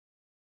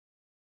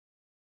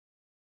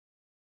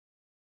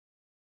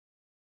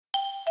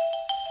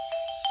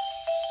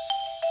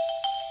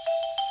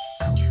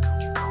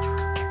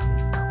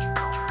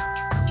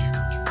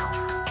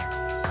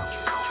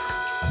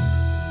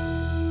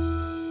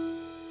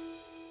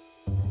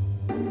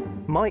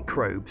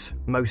Microbes,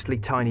 mostly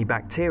tiny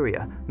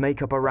bacteria,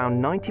 make up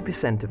around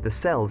 90% of the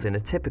cells in a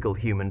typical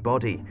human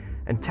body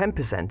and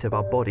 10% of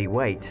our body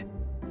weight.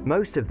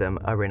 Most of them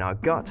are in our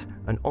gut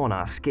and on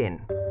our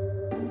skin.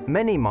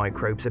 Many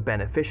microbes are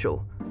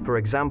beneficial, for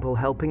example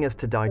helping us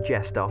to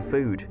digest our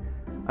food.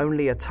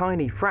 Only a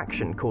tiny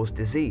fraction cause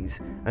disease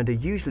and are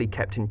usually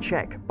kept in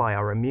check by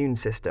our immune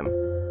system.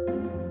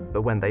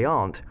 But when they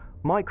aren't,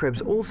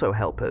 microbes also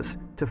help us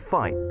to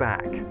fight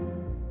back.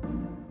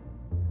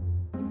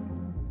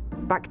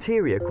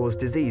 Bacteria cause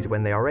disease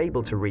when they are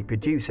able to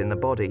reproduce in the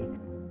body.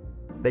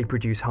 They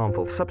produce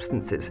harmful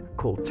substances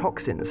called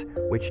toxins,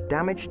 which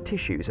damage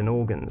tissues and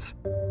organs.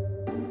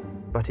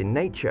 But in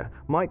nature,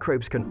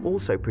 microbes can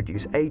also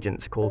produce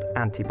agents called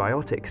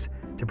antibiotics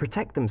to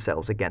protect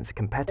themselves against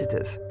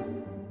competitors.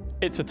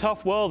 It's a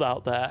tough world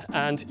out there,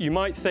 and you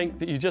might think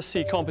that you just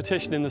see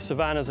competition in the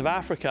savannas of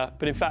Africa,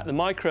 but in fact the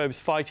microbes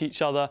fight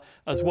each other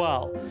as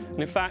well. And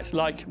in fact,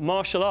 like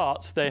martial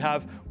arts, they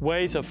have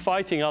ways of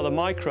fighting other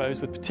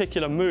microbes with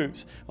particular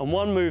moves. And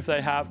one move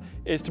they have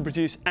is to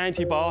produce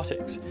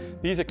antibiotics.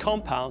 These are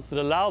compounds that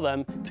allow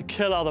them to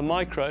kill other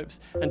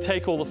microbes and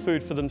take all the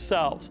food for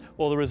themselves,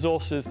 or the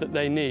resources that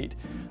they need.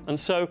 And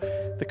so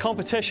the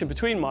competition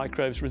between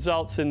microbes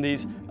results in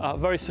these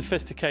very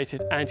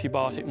sophisticated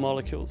antibiotic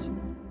molecules.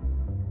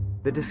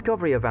 The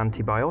discovery of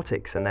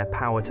antibiotics and their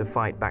power to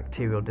fight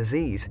bacterial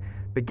disease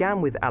began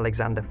with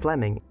Alexander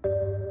Fleming.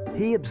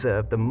 He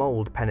observed the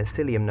mold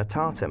Penicillium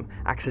notatum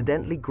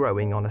accidentally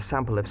growing on a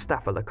sample of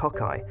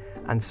Staphylococci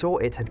and saw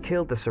it had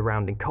killed the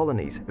surrounding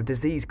colonies of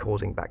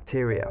disease-causing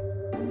bacteria.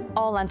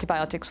 All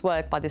antibiotics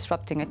work by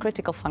disrupting a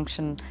critical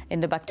function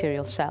in the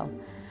bacterial cell.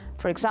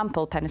 For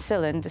example,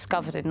 penicillin,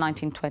 discovered in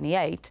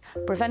 1928,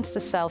 prevents the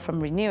cell from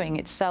renewing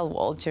its cell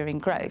wall during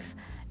growth.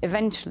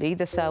 Eventually,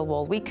 the cell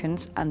wall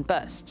weakens and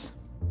bursts.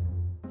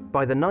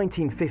 By the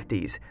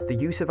 1950s, the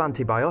use of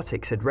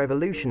antibiotics had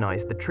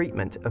revolutionized the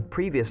treatment of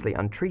previously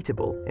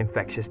untreatable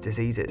infectious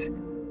diseases.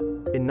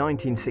 In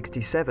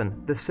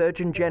 1967, the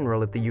Surgeon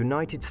General of the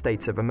United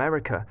States of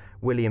America,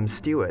 William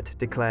Stewart,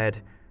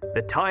 declared,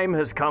 "The time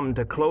has come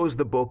to close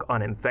the book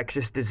on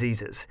infectious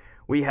diseases.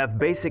 We have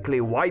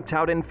basically wiped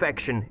out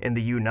infection in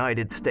the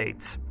United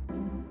States."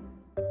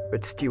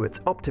 But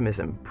Stewart's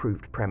optimism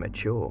proved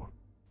premature.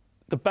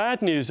 The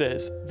bad news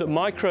is that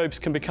microbes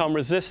can become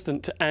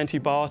resistant to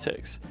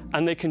antibiotics,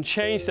 and they can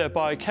change their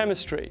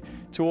biochemistry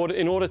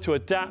in order to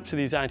adapt to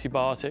these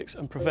antibiotics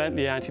and prevent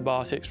the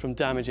antibiotics from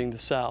damaging the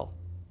cell.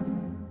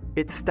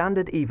 It's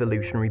standard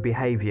evolutionary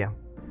behavior.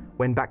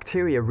 When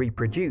bacteria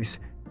reproduce,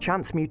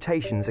 chance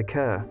mutations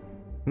occur.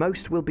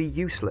 Most will be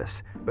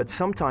useless, but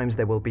sometimes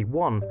there will be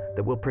one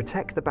that will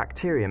protect the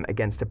bacterium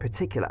against a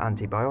particular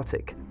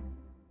antibiotic.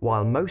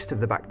 While most of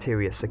the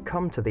bacteria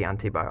succumb to the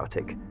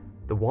antibiotic,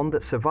 the one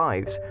that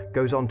survives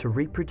goes on to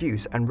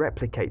reproduce and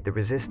replicate the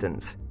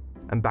resistance,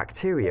 and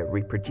bacteria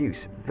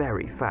reproduce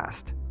very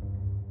fast.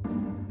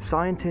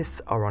 Scientists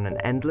are on an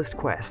endless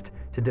quest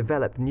to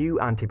develop new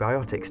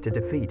antibiotics to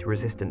defeat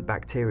resistant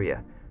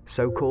bacteria,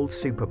 so-called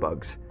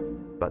superbugs,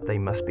 but they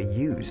must be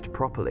used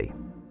properly.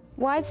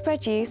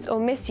 Widespread use or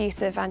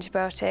misuse of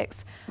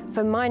antibiotics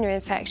for minor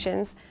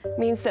infections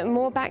means that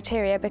more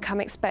bacteria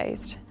become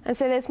exposed, and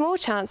so there's more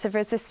chance of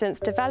resistance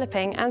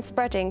developing and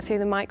spreading through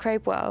the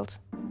microbe world.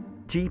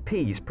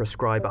 GPs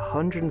prescribe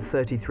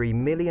 133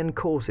 million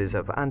courses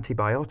of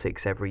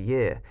antibiotics every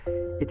year.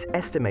 It's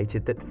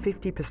estimated that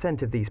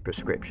 50% of these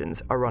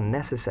prescriptions are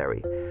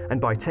unnecessary,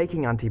 and by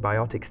taking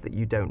antibiotics that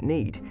you don't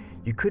need,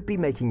 you could be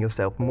making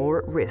yourself more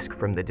at risk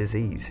from the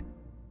disease.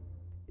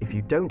 If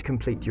you don't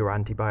complete your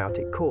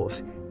antibiotic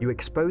course, you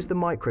expose the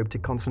microbe to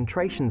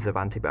concentrations of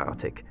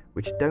antibiotic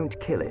which don't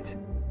kill it.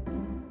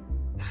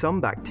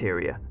 Some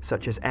bacteria,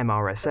 such as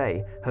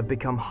MRSA, have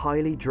become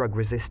highly drug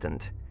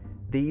resistant.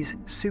 These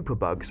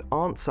superbugs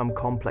aren't some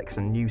complex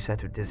and new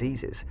set of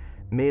diseases,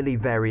 merely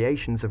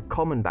variations of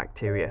common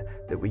bacteria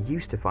that we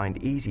used to find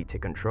easy to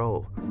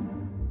control.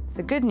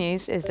 The good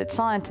news is that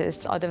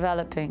scientists are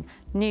developing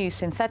new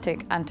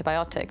synthetic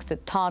antibiotics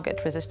that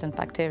target resistant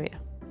bacteria.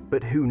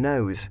 But who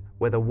knows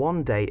whether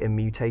one day a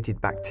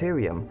mutated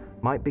bacterium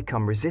might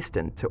become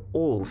resistant to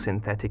all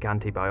synthetic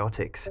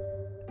antibiotics?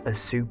 A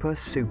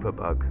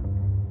superbug.